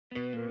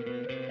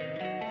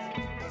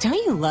Don't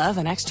you love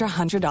an extra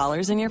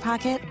 $100 in your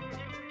pocket?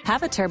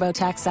 Have a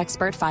TurboTax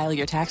expert file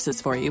your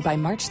taxes for you by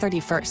March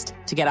 31st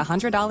to get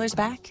 $100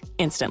 back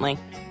instantly.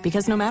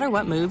 Because no matter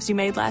what moves you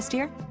made last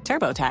year,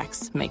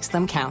 TurboTax makes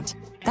them count.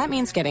 That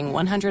means getting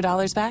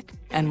 $100 back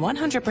and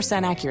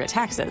 100% accurate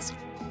taxes,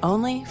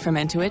 only from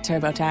Intuit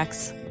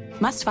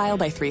TurboTax. Must file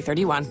by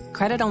 3/31.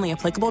 Credit only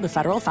applicable to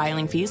federal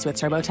filing fees with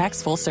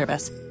TurboTax full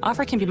service.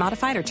 Offer can be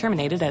modified or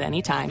terminated at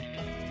any time.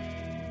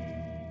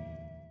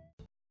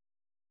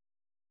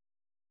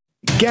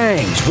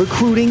 Gangs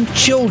recruiting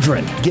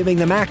children, giving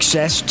them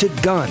access to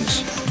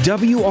guns.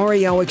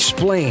 WRAL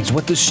explains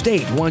what the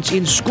state wants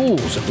in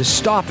schools to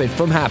stop it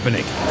from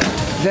happening.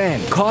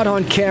 Then, caught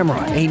on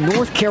camera, a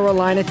North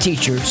Carolina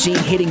teacher seen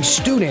hitting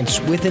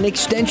students with an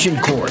extension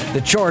cord.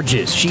 The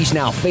charges she's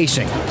now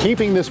facing.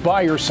 Keeping this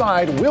by your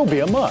side will be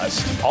a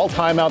must. I'll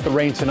time out the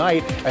rain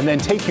tonight and then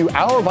take you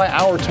hour by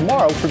hour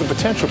tomorrow for the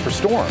potential for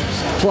storms.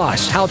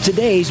 Plus, how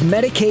today's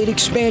Medicaid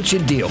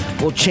expansion deal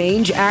will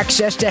change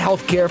access to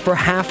health care for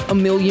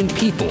 500,000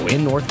 people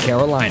in North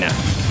Carolina.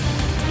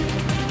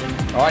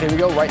 All right, here we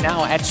go right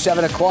now at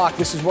 7 o'clock.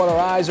 This is what our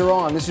eyes are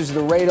on. This is the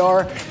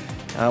radar.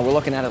 We're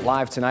looking at it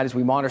live tonight as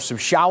we monitor some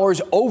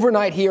showers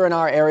overnight here in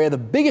our area. The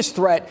biggest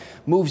threat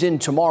moves in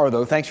tomorrow,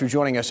 though. Thanks for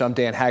joining us. I'm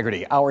Dan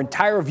Haggerty. Our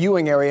entire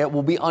viewing area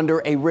will be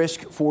under a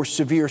risk for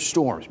severe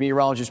storms.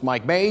 Meteorologist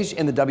Mike Mays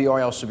in the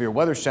WRAL Severe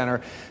Weather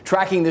Center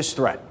tracking this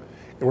threat.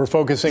 We're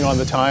focusing on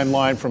the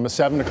timeline from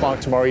 7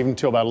 o'clock tomorrow even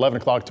until about 11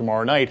 o'clock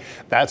tomorrow night.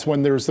 That's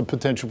when there's the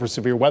potential for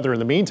severe weather. In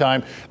the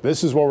meantime,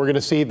 this is what we're going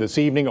to see this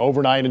evening,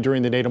 overnight, and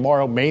during the day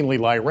tomorrow, mainly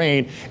light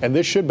rain. And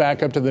this should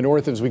back up to the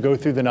north as we go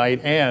through the night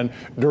and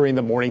during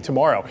the morning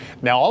tomorrow.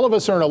 Now, all of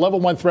us are in a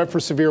level 1 threat for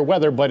severe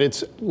weather, but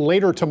it's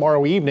later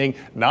tomorrow evening,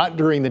 not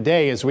during the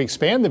day. As we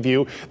expand the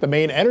view, the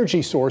main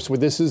energy source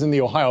with this is in the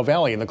Ohio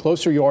Valley. And the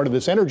closer you are to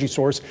this energy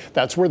source,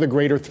 that's where the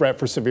greater threat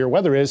for severe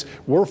weather is.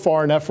 We're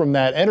far enough from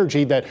that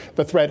energy that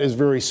the threat is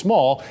very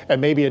small and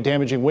maybe a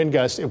damaging wind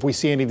gust if we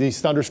see any of these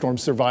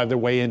thunderstorms survive their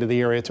way into the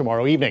area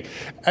tomorrow evening.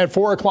 At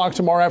 4 o'clock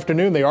tomorrow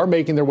afternoon, they are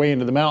making their way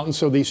into the mountains,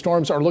 so these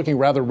storms are looking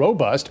rather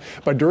robust.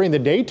 But during the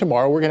day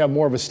tomorrow, we're going to have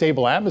more of a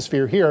stable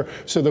atmosphere here.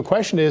 So the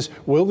question is,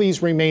 will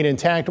these remain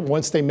intact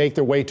once they make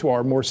their way to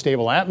our more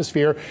stable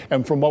atmosphere?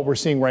 And from what we're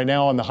seeing right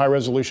now on the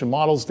high-resolution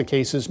models, the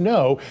case is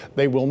no,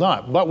 they will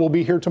not. But we'll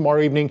be here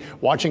tomorrow evening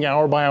watching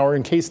hour by hour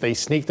in case they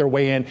sneak their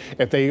way in.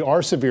 If they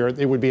are severe,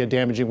 it would be a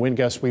damaging wind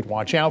gust we'd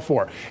watch out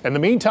for. In the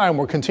meantime,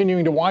 we're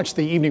continuing to watch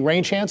the evening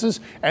rain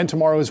chances and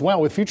tomorrow as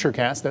well with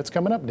Futurecast. That's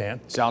coming up,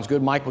 Dan. Sounds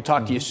good, Mike. We'll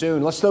talk to you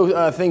soon. Let's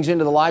throw things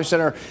into the live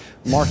center.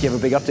 Mark, you have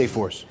a big update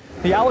for us.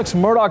 The Alex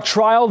Murdaugh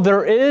trial,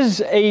 there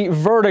is a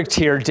verdict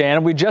here,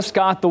 Dan. We just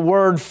got the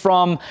word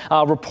from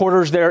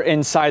reporters there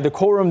inside the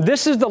courtroom.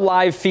 This is the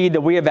live feed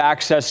that we have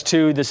access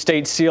to, the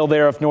state seal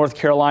there of North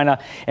Carolina.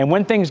 And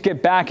when things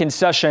get back in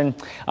session,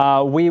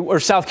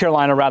 South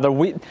Carolina rather,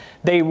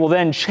 they will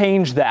then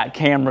change that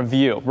camera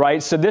view,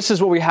 right? So this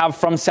is what we have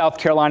from South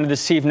Carolina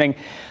this evening.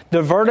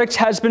 The verdict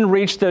has been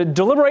reached. The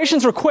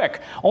deliberations were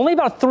quick, only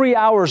about 3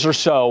 hours or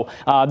so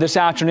this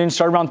afternoon,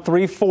 started around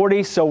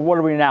 3:40. So what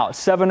are we now?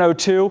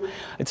 7:02.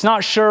 It's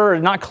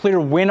not clear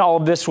when all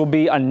of this will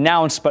be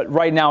announced, but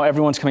right now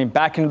everyone's coming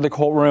back into the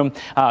courtroom.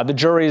 The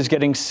jury is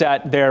getting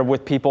set there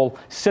with people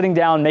sitting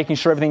down, making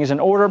sure everything is in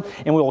order,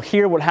 and we will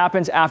hear what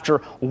happens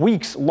after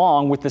weeks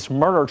long with this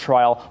murder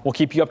trial. We'll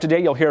keep you up to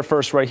date. You'll hear it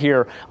first right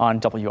here on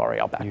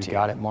WRAL. Back to you. You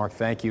got it, Mark.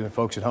 Thank you. And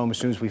folks at home, as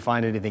soon as we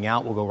find anything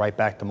out, we'll go right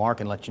back to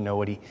Mark and let you know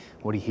what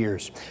he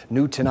hears.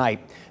 New tonight,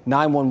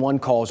 911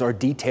 calls are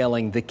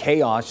detailing the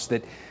chaos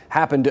that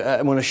happened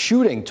when a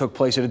shooting took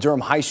place at a Durham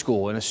high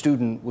school and a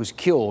student was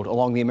killed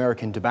along the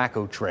American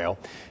Tobacco Trail.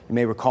 You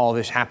may recall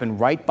this happened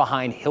right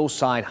behind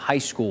Hillside High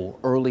School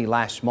early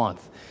last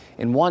month.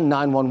 In one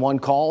 911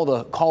 call,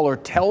 the caller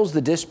tells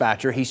the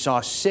dispatcher he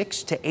saw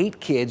 6 to 8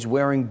 kids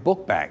wearing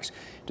book bags,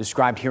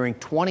 described hearing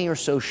 20 or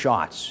so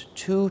shots.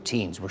 2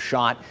 teens were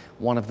shot.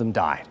 One of them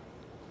died.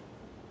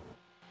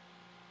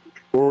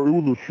 It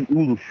was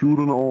a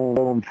shooting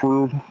on the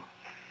trails.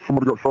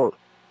 Somebody got shot.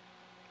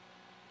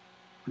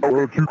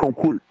 Can you come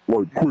quick?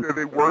 Quick. You said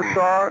they were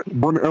shot?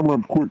 Bring the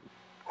ambulance quick.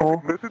 Huh?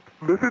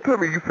 Listen to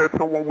me. You said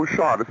someone was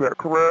shot. Is that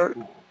correct?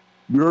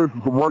 Yes,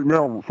 right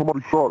now. Somebody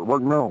shot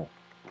right now.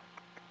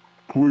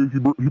 Please, he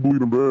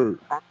bleeding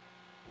bad.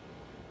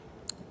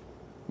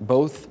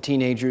 Both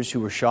teenagers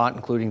who were shot,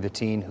 including the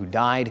teen who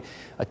died,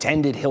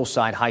 attended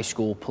Hillside High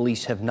School.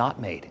 Police have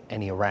not made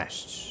any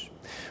arrests.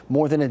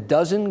 More than a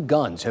dozen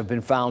guns have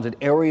been found at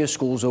area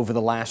schools over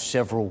the last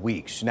several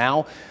weeks.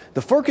 Now,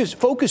 the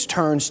focus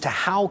turns to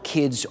how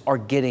kids are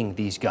getting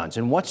these guns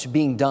and what's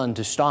being done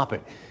to stop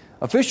it.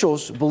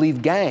 Officials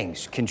believe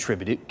gangs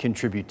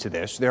contribute to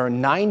this. There are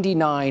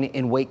 99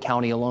 in Wake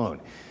County alone.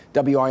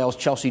 WRAL's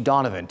Chelsea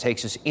Donovan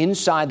takes us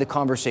inside the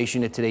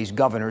conversation at today's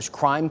Governor's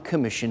Crime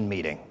Commission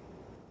meeting.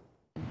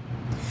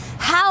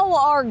 How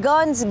are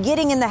guns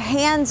getting in the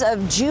hands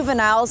of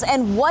juveniles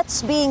and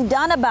what's being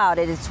done about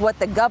it? It's what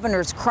the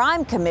Governor's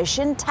Crime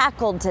Commission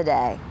tackled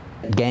today.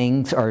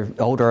 Gangs or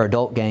older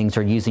adult gangs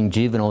are using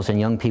juveniles and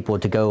young people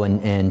to go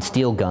and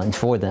steal guns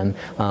for them.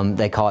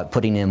 They call it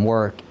putting in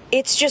work.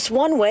 It's just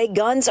one way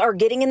guns are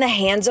getting in the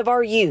hands of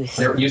our youth.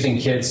 They're using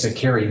kids to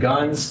carry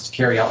guns, to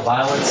carry out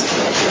violence.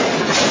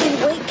 In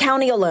Wake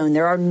County alone,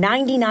 there are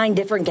 99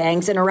 different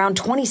gangs and around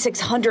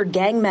 2,600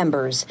 gang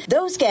members.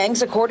 Those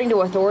gangs, according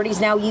to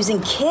authorities, now using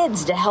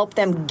kids to help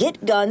them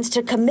get guns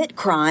to commit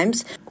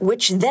crimes,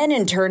 which then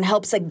in turn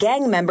helps a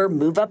gang member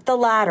move up the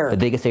ladder. The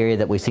biggest area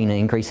that we've seen an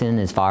increase in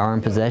is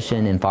firearm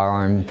possession and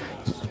firearms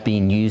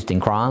being used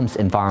in crimes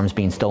and firearms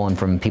being stolen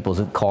from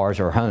people's cars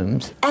or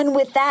homes. And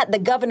with that, the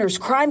governor's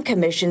crime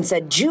commission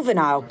said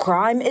juvenile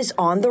crime is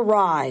on the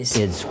rise.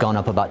 It's gone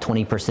up about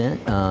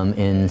 20%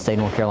 in the state of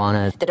North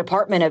Carolina. The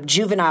Department of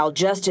Juvenile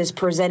Justice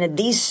presented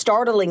these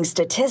startling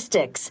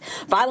statistics.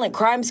 Violent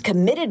crimes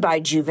committed by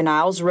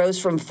juveniles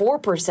rose from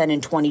 4%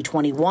 in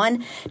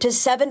 2021 to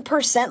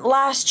 7%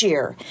 last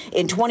year.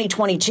 In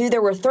 2022,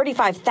 there were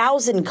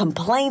 35,000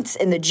 complaints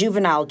in the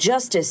juvenile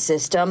justice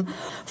system.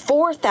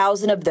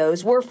 4,000 of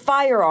those were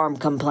firearm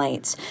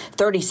complaints.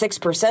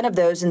 36% of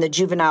those in the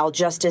juvenile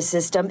justice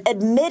system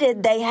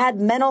admitted they had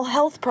mental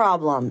health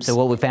problems. So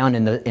what we found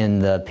in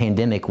the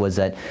pandemic was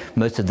that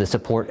most of the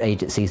support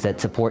agencies that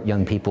support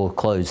young people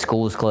closed.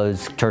 Schools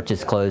closed,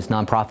 churches closed,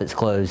 nonprofits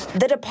closed.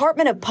 The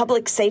Department of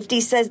Public Safety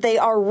says they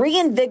are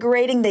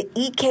reinvigorating the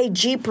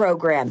EKG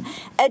program,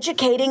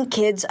 educating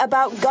kids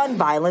about gun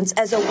violence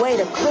as a way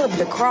to curb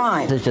the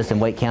crime. This is just in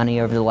Wake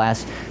County over the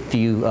last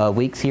few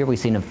weeks here. We've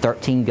seen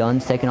 13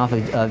 guns taken off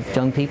of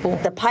young people.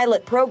 The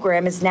pilot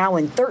program is now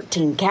in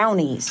 13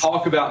 counties.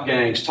 Talk about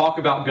gangs, talk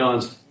about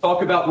guns,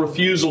 talk about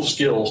refusal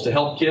skills to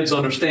help kids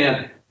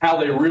understand how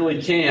they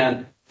really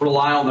can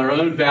rely on their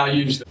own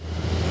values.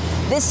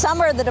 This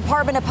summer, the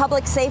Department of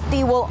Public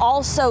Safety will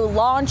also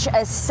launch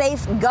a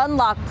safe gun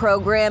lock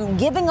program,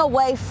 giving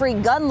away free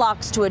gun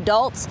locks to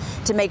adults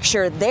to make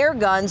sure their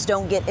guns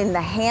don't get in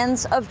the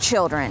hands of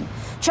children.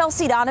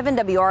 Chelsea Donovan,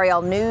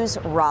 WRAL News,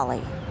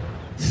 Raleigh.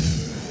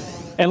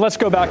 And let's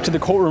go back to the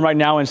courtroom right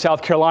now in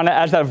South Carolina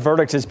as that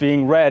verdict is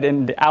being read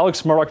in the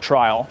Alex Murdaugh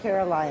trial.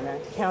 Carolina,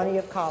 County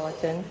of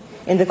Colleton,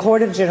 in the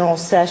Court of General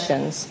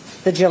Sessions,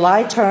 the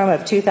July term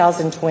of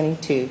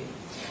 2022.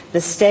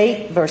 The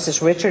State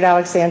versus Richard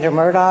Alexander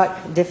Murdaugh,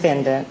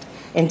 defendant.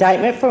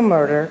 Indictment for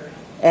murder,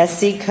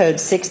 SC Code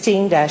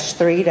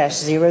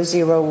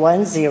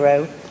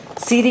 16-3-0010,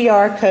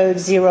 CDR Code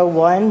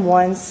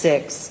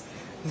 0116.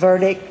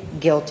 Verdict,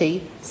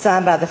 guilty.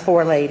 Signed by the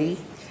forelady.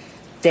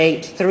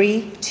 Date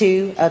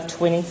 3/2 of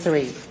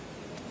 23.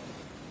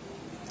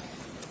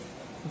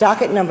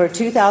 Docket number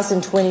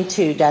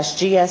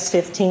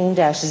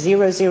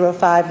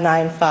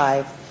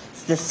 2022-GS15-00595.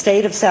 The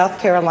State of South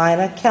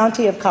Carolina,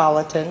 County of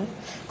Colleton,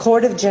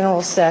 Court of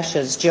General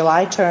Sessions,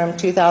 July term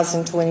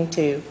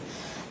 2022.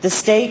 The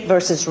State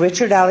versus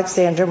Richard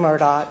Alexander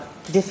Murdaugh,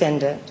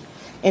 defendant.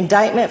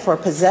 Indictment for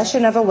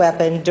possession of a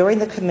weapon during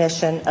the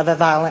commission of a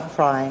violent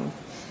crime.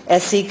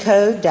 SC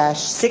Code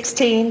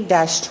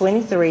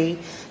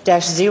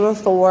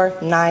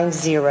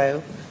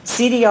 -16-23-0490.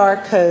 CDR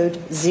Code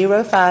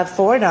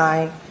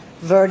 0549.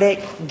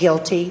 Verdict,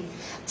 guilty.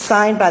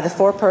 Signed by the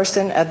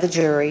foreperson of the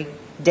jury.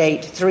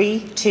 Date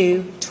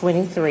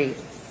 3/2/23.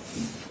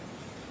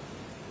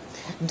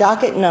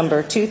 Docket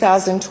number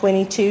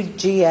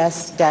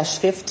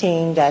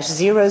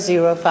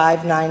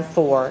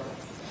 2022-GS-15-00594.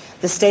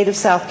 The State of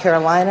South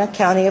Carolina,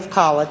 County of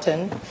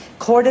Colleton,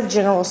 Court of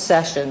General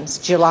Sessions,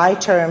 July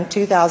term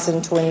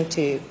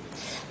 2022.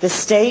 The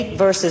State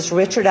versus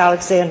Richard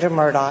Alexander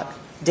Murdaugh,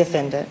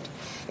 defendant.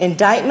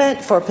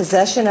 Indictment for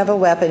possession of a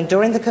weapon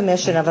during the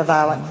commission of a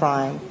violent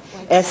crime.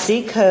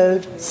 SC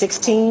Code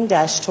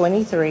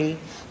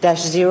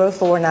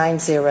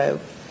 16-23-0490.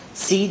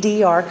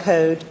 CDR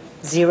Code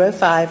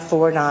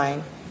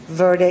 0549.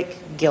 Verdict,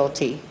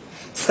 guilty.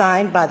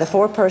 Signed by the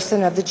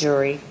foreperson of the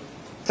jury.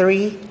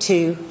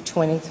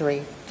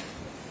 3/2/23.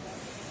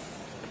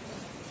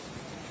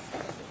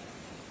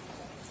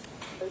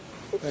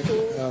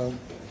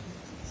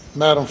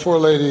 Madam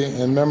Forelady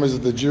and members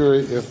of the jury,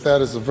 if that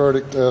is the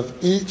verdict of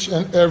each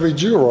and every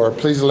juror,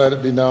 please let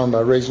it be known by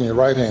raising your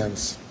right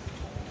hands.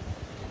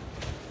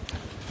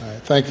 All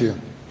right, thank you.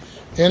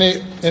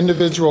 Any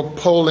individual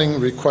polling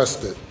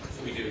requested?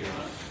 We do, Your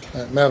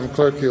Honor. Madam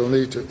Clerk, you'll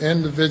need to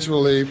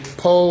individually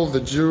poll the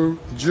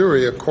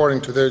jury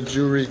according to their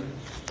juror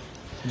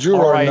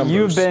All right, numbers.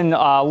 you've been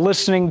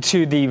listening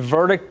to the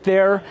verdict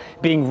there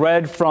being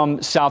read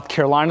from South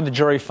Carolina. The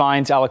jury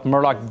finds Alex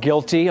Murdaugh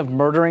guilty of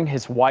murdering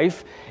his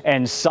wife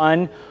and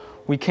son.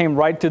 We came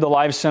right through the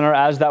Live Center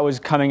as that was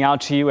coming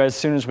out to you as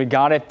soon as we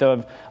got it.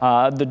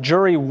 The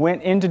jury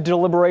went into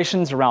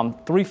deliberations around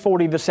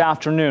 3:40 this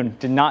afternoon.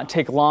 Did not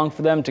take long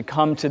for them to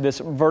come to this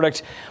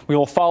verdict. We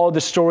will follow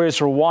the story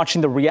as we're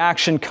watching the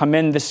reaction come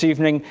in this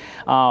evening.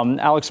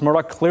 Alex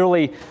Murdaugh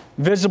clearly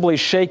visibly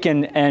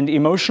shaken and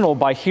emotional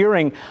by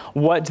hearing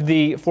what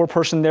the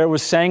foreperson there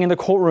was saying in the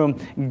courtroom,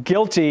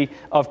 guilty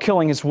of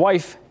killing his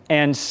wife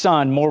and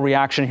son. More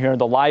reaction here in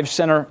the Live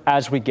Center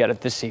as we get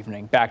it this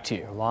evening. Back to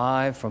you.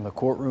 Live from the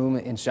courtroom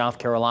in South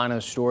Carolina,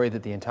 a story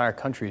that the entire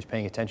country is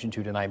paying attention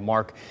to tonight.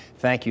 Mark,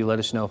 thank you. Let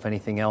us know if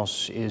anything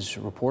else is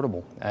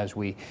reportable as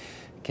we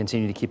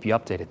continue to keep you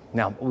updated.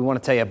 Now, we want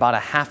to tell you about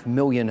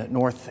 500,000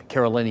 North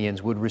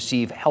Carolinians would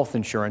receive health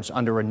insurance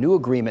under a new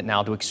agreement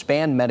now to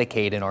expand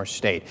Medicaid in our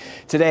state.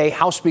 Today,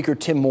 House Speaker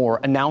Tim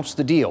Moore announced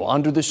the deal.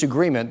 Under this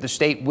agreement, the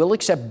state will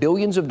accept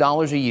billions of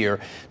dollars a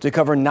year to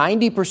cover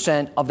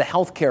 90% of the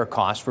health care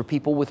costs for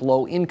people with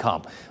low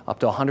income, up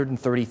to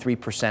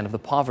 133% of the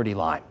poverty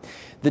line.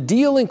 The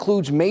deal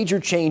includes major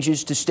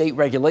changes to state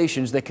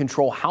regulations that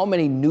control how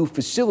many new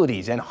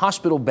facilities and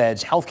hospital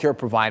beds healthcare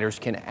providers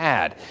can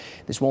add.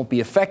 This won't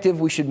be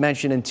effective, we should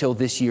mention, until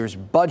this year's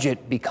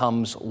budget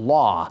becomes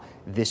law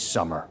this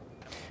summer.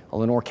 A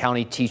Lenoir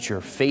County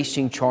teacher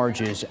facing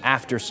charges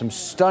after some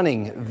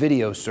stunning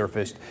video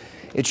surfaced.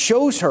 It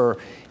shows her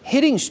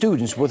hitting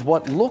students with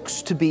what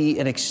looks to be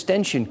an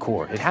extension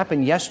cord. It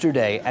happened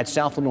yesterday at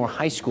South Lenoir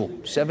High School.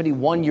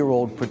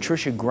 71-year-old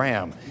Patricia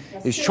Graham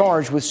is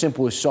charged with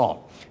simple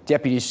assault.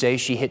 Deputies say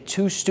she hit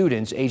two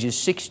students ages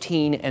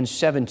 16 and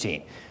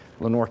 17.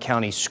 Lenoir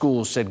County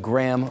Schools said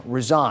Graham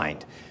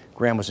resigned.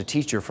 Graham was a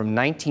teacher from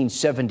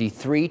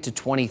 1973 to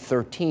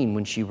 2013.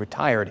 When she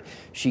retired,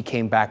 she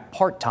came back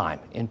part-time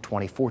in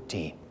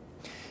 2014.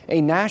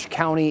 A Nash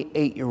County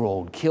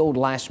 8-year-old killed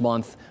last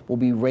month will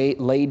be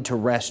laid to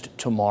rest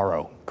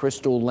tomorrow.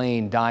 Crystal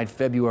Lane died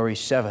February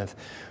 7th.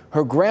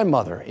 Her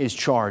grandmother is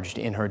charged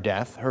in her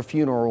death. Her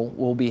funeral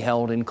will be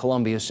held in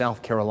Columbia,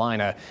 South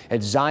Carolina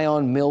at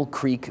Zion Mill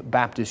Creek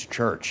Baptist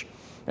Church.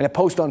 In a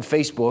post on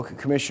Facebook,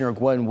 Commissioner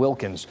Gwen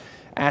Wilkins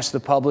asked the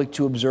public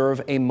to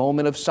observe a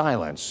moment of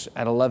silence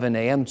at 11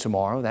 a.m.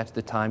 tomorrow. That's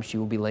the time she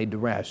will be laid to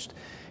rest.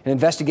 An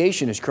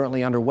investigation is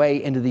currently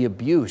underway into the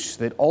abuse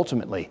that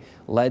ultimately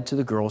led to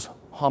the girl's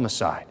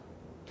homicide.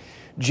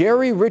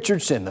 Jerry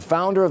Richardson, the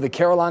founder of the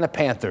Carolina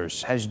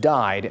Panthers, has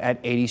died at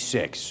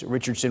 86.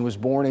 Richardson was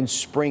born in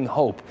Spring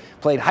Hope,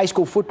 played high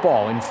school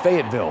football in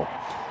Fayetteville.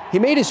 He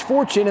made his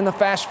fortune in the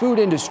fast food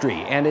industry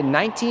and in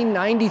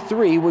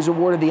 1993 was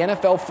awarded the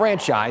NFL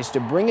franchise to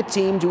bring a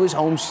team to his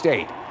home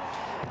state.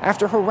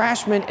 After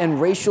harassment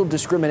and racial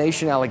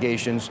discrimination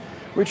allegations,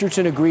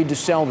 Richardson agreed to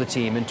sell the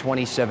team in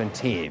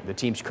 2017. The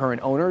team's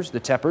current owners, the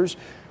Teppers,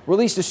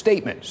 released a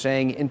statement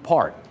saying, in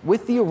part,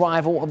 with the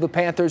arrival of the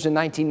Panthers in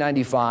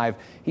 1995,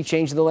 he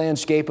changed the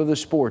landscape of the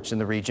sports in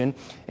the region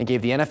and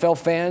gave the NFL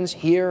fans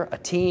here a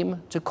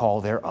team to call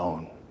their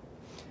own.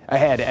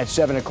 Ahead at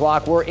 7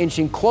 o'clock, we're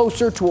inching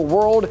closer to a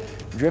world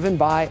driven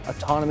by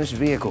autonomous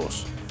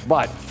vehicles.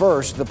 But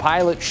first, the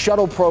pilot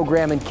shuttle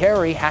program in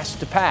Cary has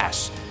to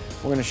pass.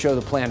 We're going to show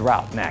the planned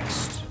route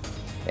next.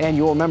 And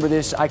you'll remember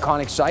this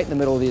iconic site in the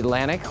middle of the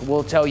Atlantic.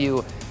 We'll tell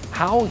you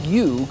how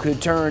you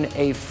could turn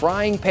a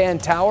frying pan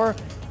tower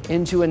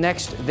into a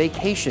next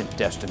vacation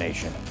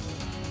destination.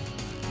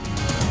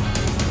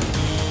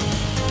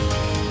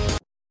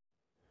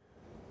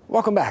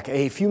 Welcome back.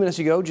 A few minutes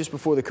ago, just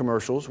before the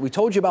commercials, we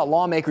told you about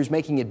lawmakers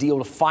making a deal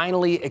to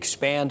finally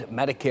expand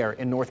Medicare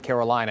in North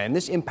Carolina, and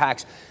this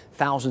impacts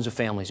thousands of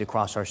families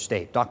across our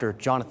state. Dr.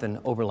 Jonathan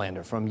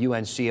Oberlander from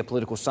UNC, a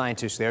political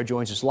scientist there,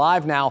 joins us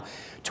live now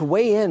to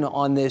weigh in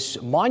on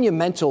this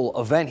monumental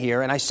event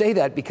here. And I say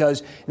that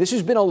because this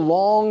has been a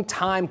long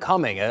time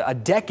coming, a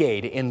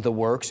decade in the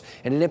works,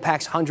 and it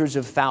impacts hundreds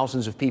of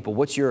thousands of people.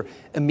 What's your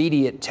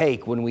immediate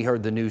take when we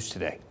heard the news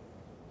today?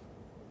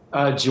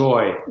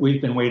 Joy.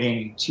 We've been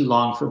waiting too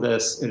long for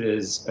this. It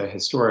is a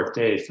historic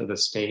day for the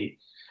state.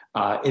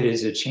 It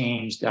is a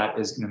change that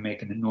is going to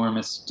make an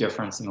enormous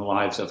difference in the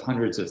lives of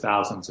hundreds of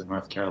thousands of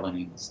North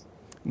Carolinians.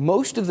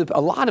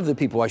 A lot of the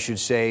people, I should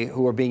say,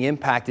 who are being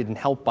impacted and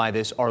helped by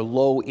this are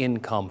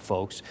low-income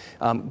folks.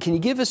 Can you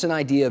give us an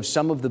idea of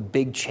some of the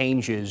big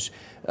changes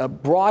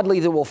broadly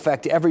that will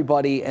affect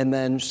everybody, and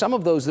then some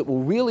of those that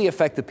will really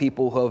affect the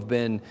people who have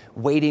been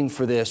waiting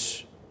for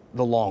this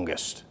the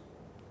longest?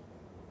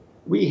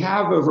 We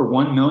have over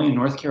 1 million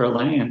North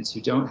Carolinians who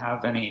don't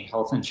have any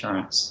health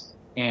insurance,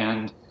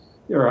 and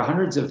there are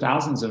hundreds of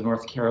thousands of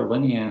North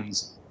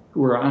Carolinians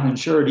who are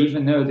uninsured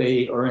even though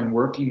they are in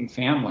working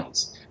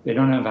families. They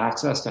don't have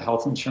access to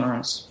health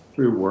insurance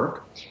through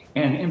work.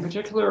 And in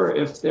particular,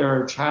 if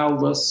they're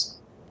childless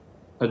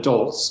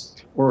adults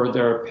or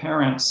they're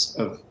parents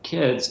of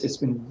kids, it's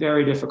been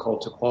very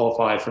difficult to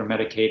qualify for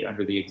Medicaid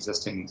under the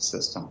existing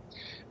system.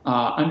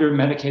 Under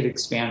Medicaid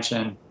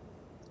expansion,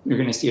 you're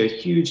going to see a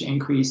huge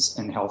increase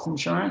in health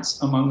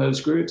insurance among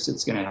those groups.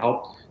 It's going to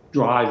help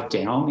drive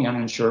down the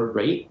uninsured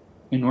rate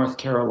in North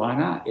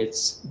Carolina.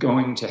 It's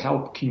going to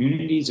help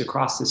communities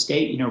across the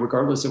state,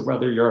 regardless of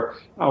whether you're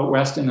out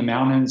west in the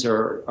mountains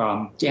or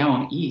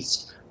down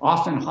east.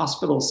 Often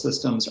hospital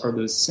systems are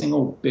the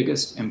single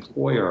biggest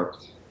employer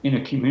in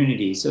a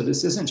community. So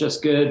this isn't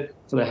just good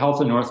for the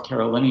health of North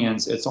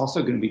Carolinians, it's also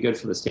going to be good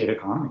for the state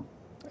economy.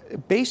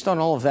 Based on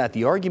all of that,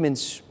 the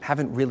arguments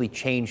haven't really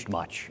changed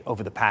much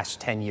over the past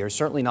 10 years,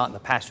 certainly not in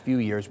the past few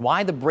years.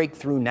 Why the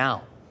breakthrough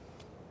now?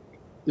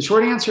 The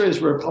short answer is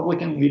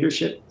Republican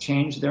leadership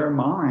changed their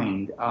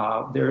mind.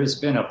 There has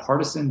been a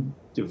partisan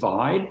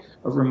divide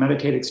over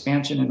Medicaid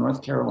expansion in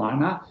North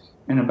Carolina.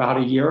 And about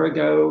a year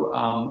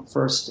ago,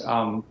 first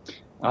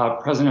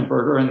President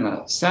Berger in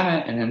the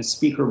Senate and then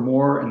Speaker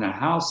Moore in the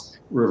House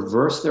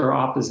reversed their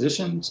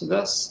opposition to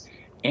this.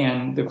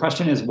 And the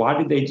question is, why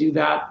did they do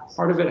that?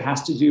 Part of it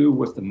has to do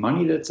with the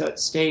money that's at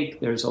stake.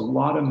 There's a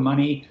lot of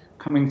money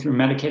coming through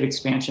Medicaid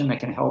expansion that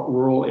can help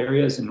rural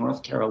areas in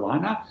North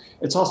Carolina.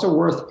 It's also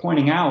worth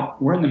pointing out,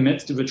 we're in the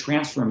midst of a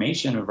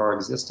transformation of our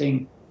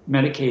existing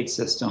Medicaid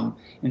system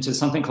into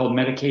something called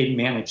Medicaid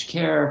managed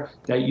care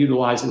that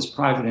utilizes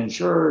private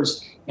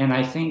insurers. And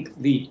I think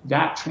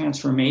that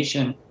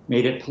transformation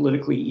made it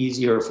politically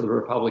easier for the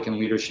Republican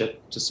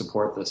leadership to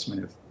support this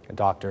move.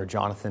 Dr.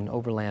 Jonathan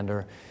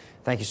Oberlander,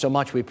 thank you so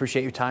much. We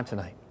appreciate your time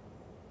tonight.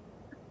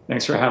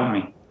 Thanks for having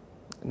me.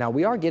 Now,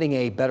 we are getting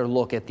a better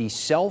look at the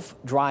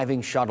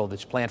self-driving shuttle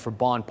that's planned for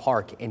Bond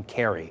Park in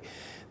Cary.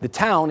 The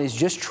town is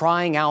just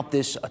trying out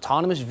this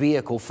autonomous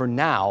vehicle for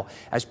now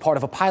as part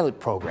of a pilot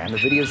program. The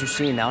videos you're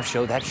seeing now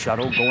show that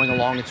shuttle going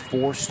along its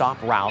 4-stop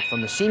route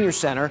from the senior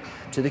center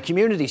to the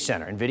community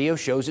center. And video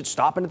shows it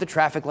stopping at the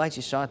traffic lights.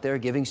 You saw it there,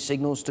 giving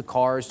signals to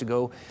cars to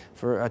go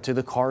to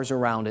the cars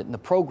around it. And the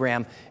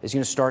program is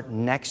going to start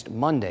next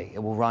Monday. It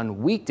will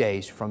run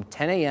weekdays from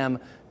 10 a.m.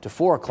 to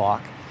 4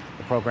 o'clock.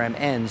 The program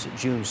ends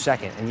June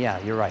 2nd. And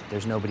yeah, you're right,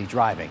 there's nobody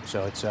driving.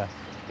 So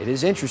it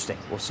is interesting.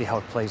 We'll see how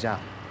it plays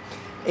out.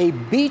 A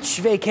beach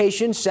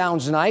vacation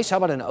sounds nice. How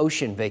about an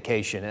ocean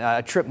vacation?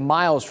 A trip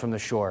miles from the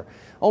shore,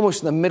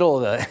 almost in the middle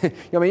of the,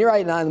 you're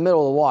right now in the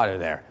middle of the water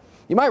there.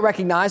 You might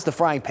recognize the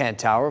Frying Pan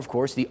Tower, of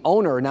course. The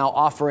owner now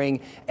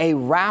offering a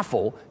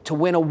raffle to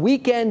win a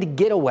weekend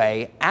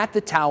getaway at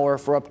the tower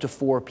for up to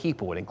 4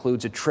 people. It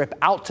includes a trip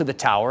out to the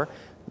tower.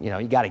 You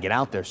got to get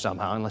out there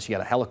somehow, unless you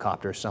got a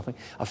helicopter or something.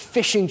 A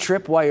fishing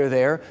trip while you're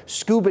there,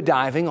 scuba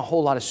diving, a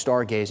whole lot of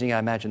stargazing. I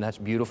imagine that's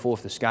beautiful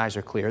if the skies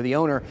are clear. The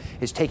owner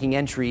is taking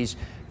entries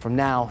from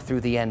now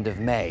through the end of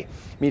May.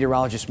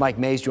 Meteorologist Mike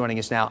Mays joining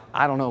us now.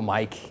 I don't know,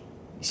 Mike. You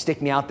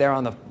stick me out there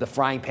on the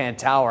Frying Pan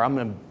Tower,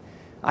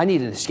 I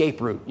need an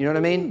escape route. You know what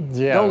I mean?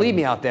 Yeah. Don't leave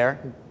me out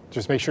there.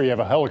 Just make sure you have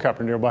a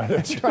helicopter nearby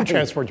that can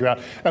transport you out.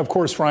 Of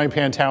course, Frying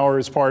Pan Tower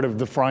is part of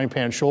the Frying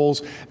Pan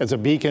Shoals as a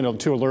beacon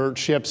to alert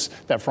ships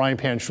that Frying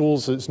Pan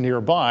Shoals is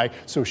nearby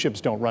so ships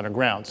don't run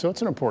aground. So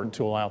it's an important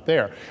tool out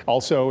there.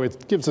 Also,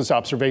 it gives us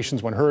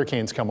observations when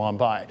hurricanes come on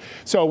by.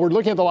 So we're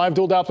looking at the live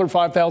dual Doppler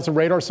 5000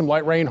 radar, some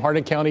light rain,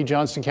 Hardin County,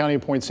 Johnston County,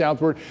 and point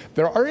southward.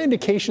 There are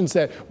indications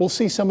that we'll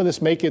see some of this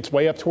make its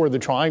way up toward the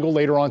triangle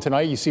later on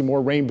tonight. You see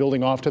more rain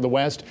building off to the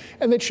west,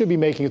 and that should be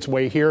making its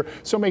way here.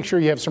 So make sure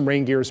you have some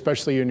rain gear,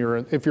 especially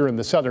if you're in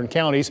the southern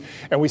counties.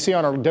 And we see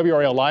on our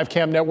WRAL live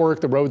cam network,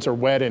 the roads are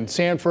wet in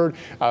Sanford,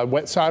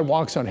 wet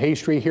sidewalks on Hay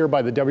Street here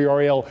by the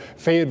WRAL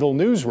Fayetteville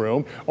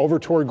newsroom. Over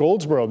toward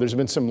Goldsboro, there's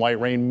been some light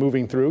rain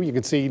moving through. You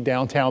can see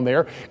downtown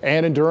there.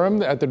 And in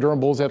Durham, at the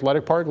Durham Bulls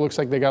Athletic Park, looks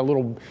like they got a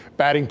little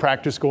batting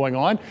practice going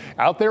on.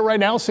 Out there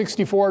right now,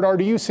 64 at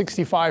RDU,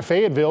 65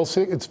 Fayetteville,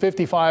 it's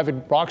 55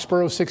 at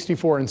Roxborough,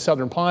 64 in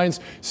Southern Pines,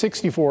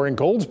 64 in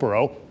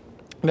Goldsboro.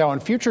 Now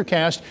on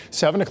Futurecast,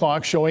 7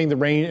 o'clock, showing the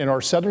rain in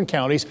our southern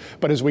counties.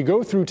 But as we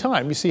go through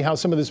time, you see how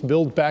some of this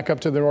builds back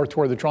up to the north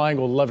toward the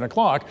triangle at 11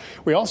 o'clock.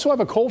 We also have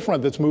a cold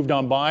front that's moved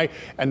on by,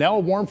 and now a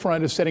warm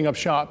front is setting up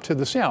shop to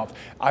the south.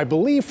 I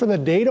believe for the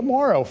day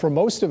tomorrow, for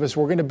most of us,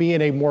 we're going to be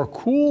in a more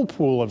cool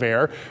pool of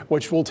air,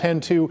 which will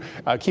tend to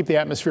keep the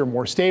atmosphere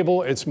more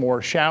stable. It's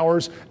more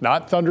showers,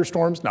 not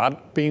thunderstorms,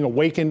 not being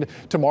awakened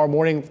tomorrow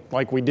morning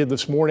like we did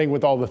this morning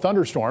with all the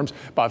thunderstorms.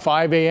 By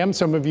 5 a.m.,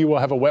 some of you will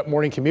have a wet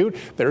morning commute.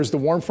 There's the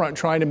warm front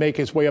trying to make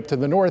its way up to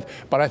the north,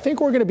 but I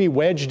think we're going to be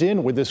wedged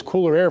in with this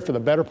cooler air for the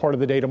better part of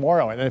the day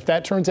tomorrow. And if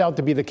that turns out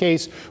to be the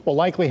case, we'll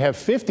likely have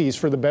 50s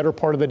for the better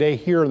part of the day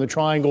here in the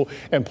triangle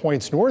and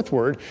points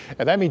northward.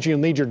 And that means you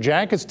need your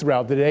jackets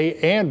throughout the day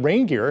and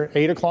rain gear.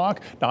 8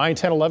 o'clock, 9,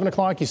 10, 11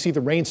 o'clock, you see the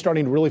rain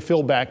starting to really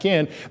fill back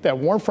in. That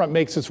warm front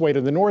makes its way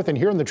to the north, and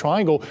here in the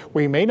triangle,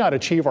 we may not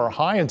achieve our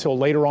high until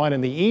later on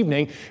in the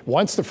evening.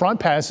 Once the front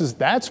passes,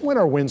 that's when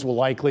our winds will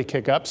likely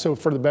kick up. So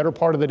for the better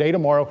part of the day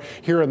tomorrow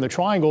here in the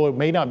triangle,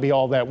 it may not be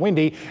all that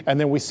windy, and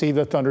then we see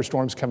the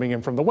thunderstorms coming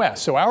in from the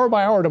west. So hour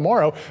by hour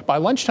tomorrow, by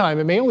lunchtime,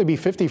 it may only be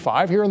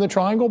 55 here in the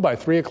triangle. By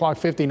 3 o'clock,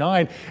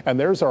 59, and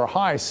there's our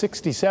high,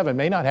 67.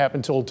 May not happen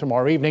until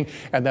tomorrow evening,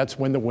 and that's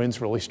when the winds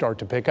really start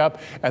to pick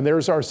up. And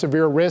there's our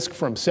severe risk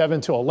from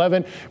 7 to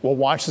 11. We'll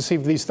watch to see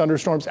if these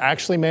thunderstorms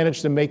actually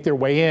manage to make their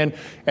way in,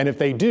 and if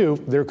they do,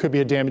 there could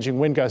be a damaging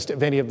wind gust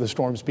if any of the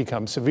storms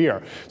become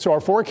severe. So our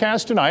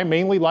forecast tonight,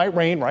 mainly light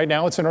rain. Right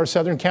now it's in our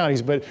southern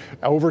counties, but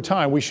over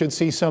time we should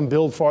see some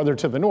build farther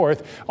farther to the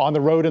north. On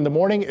the road in the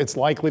morning, it's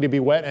likely to be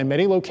wet in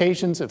many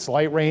locations. It's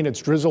light rain, it's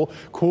drizzle,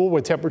 cool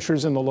with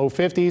temperatures in the low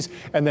 50s.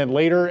 And then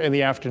later in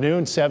the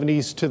afternoon,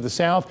 70s to the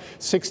south,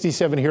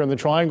 67 here in the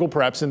Triangle,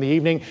 perhaps in the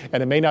evening.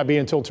 And it may not be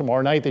until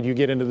tomorrow night that you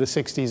get into the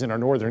 60s in our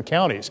northern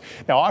counties.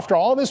 Now, after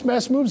all this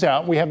mess moves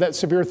out, we have that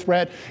severe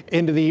threat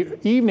into the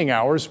evening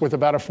hours with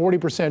about a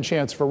 40%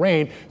 chance for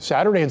rain.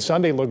 Saturday and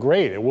Sunday look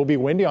great. It will be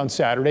windy on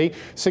Saturday,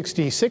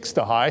 66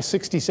 the high,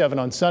 67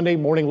 on Sunday,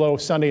 morning low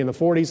Sunday in the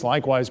 40s,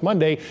 likewise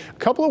Monday. A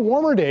couple of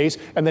warmer days,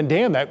 and then,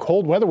 Dan, that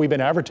cold weather we've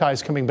been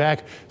advertised coming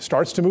back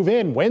starts to move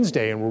in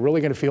Wednesday, and we're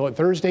really going to feel it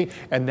Thursday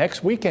and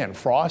next weekend.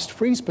 Frost,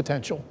 freeze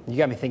potential. You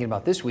got me thinking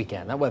about this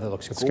weekend. That weather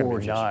looks gorgeous. It's going to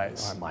be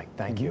nice. All right, Mike,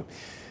 thank you.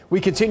 We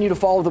continue to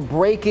follow the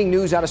breaking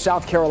news out of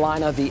South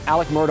Carolina. The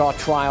Alec Murdaugh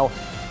trial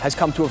has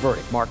come to a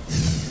verdict. Mark.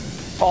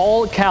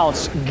 All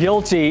counts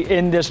guilty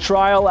in this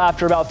trial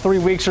after about 3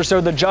 weeks or so.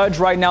 The judge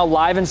right now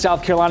live in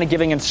South Carolina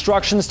giving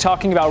instructions,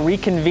 talking about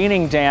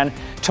reconvening, Dan,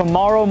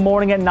 tomorrow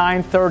morning at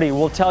 9:30.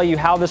 We'll tell you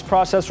how this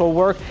process will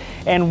work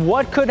and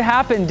what could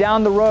happen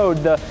down the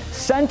road. The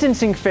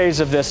sentencing phase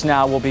of this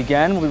now will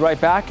begin. We'll be right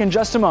back in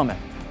just a moment.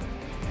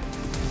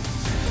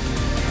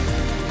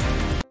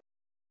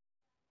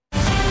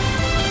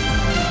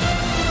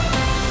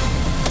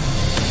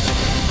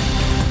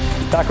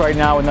 Back right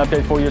now with an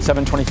update for you at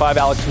 7:25.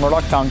 Alex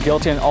Murdaugh found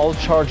guilty on all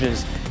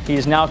charges. He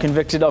is now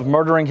convicted of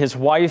murdering his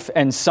wife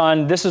and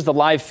son. This is the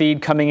live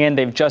feed coming in.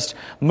 They've just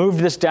moved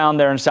this down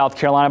there in South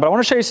Carolina. But I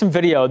want to show you some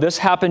video. This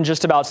happened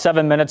just about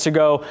 7 minutes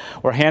ago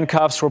where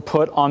handcuffs were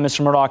put on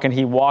Mr. Murdaugh and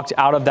he walked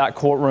out of that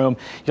courtroom.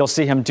 You'll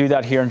see him do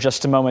that here in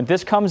just a moment.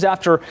 This comes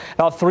after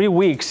about 3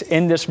 weeks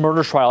in this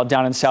murder trial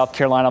down in South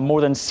Carolina.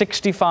 More than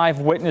 65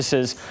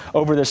 witnesses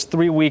over this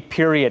 3-week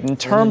period. In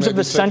terms of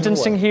the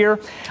sentencing here,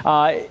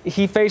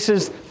 he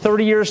faces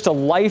 30 years to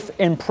life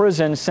in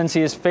prison since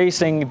he is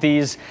facing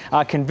these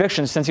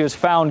convictions, since he was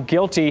found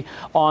guilty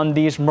on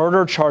these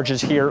murder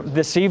charges here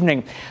this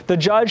evening. The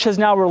judge has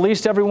now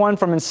released everyone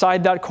from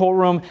inside that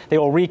courtroom. They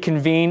will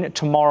reconvene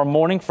tomorrow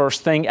morning,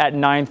 first thing at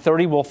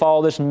 9:30. We'll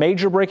follow this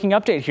major breaking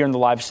update here in the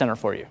Live Center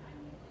for you.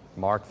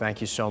 Mark,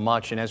 thank you so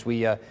much. And as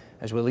we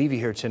leave you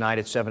here tonight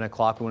at 7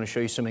 o'clock, we want to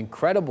show you some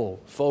incredible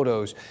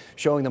photos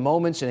showing the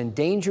moments an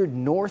endangered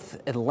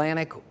North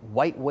Atlantic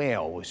white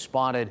whale was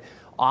spotted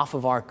off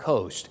of our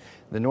coast.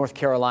 The North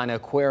Carolina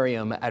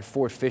Aquarium at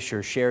Fort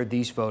Fisher shared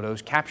these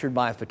photos captured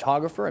by a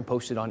photographer and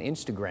posted on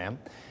Instagram.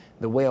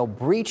 The whale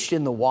breached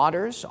in the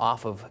waters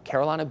off of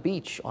Carolina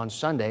Beach on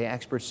Sunday.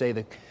 Experts say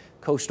the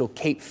coastal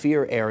Cape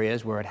Fear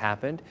areas where it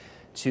happened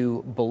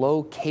to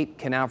below Cape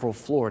Canaveral,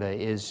 Florida,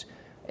 is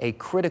a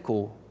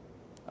critical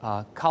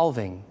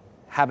calving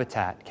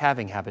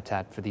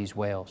habitat for these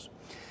whales.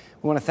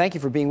 We want to thank you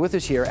for being with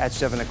us here at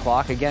 7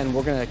 o'clock. Again,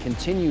 we're going to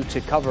continue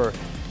to cover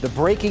the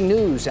breaking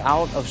news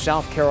out of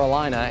South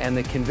Carolina and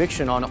the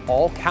conviction on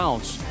all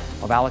counts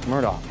of Alec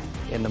Murdaugh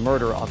in the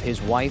murder of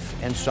his wife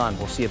and son.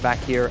 We'll see you back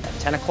here at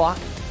 10 o'clock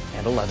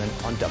and 11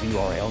 on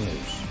WRAL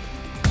News.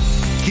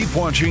 Keep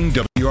watching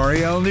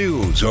WRAL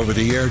News over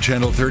the air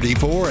Channel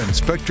 34 and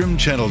Spectrum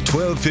Channel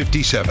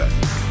 1257.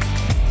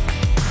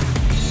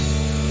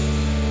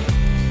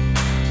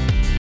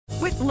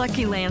 With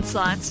Lucky Land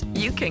Slots,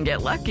 you can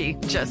get lucky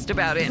just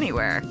about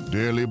anywhere.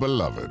 Dearly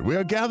beloved, we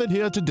are gathered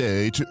here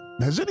today to...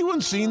 Has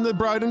anyone seen the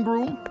bride and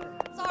groom?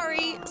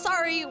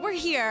 Sorry, we're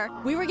here.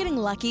 We were getting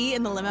lucky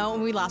in the limo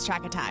and we lost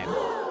track of time.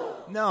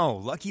 No,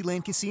 Lucky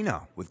Land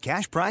Casino, with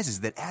cash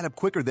prizes that add up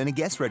quicker than a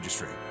guest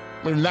registry.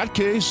 In that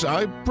case,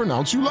 I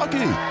pronounce you lucky.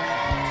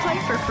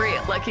 Play for free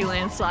at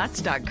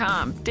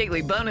LuckyLandSlots.com.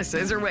 Daily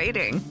bonuses are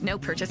waiting. No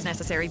purchase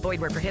necessary.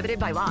 Void where prohibited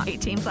by law.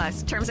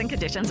 18+. Terms and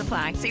conditions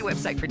apply. See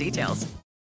website for details.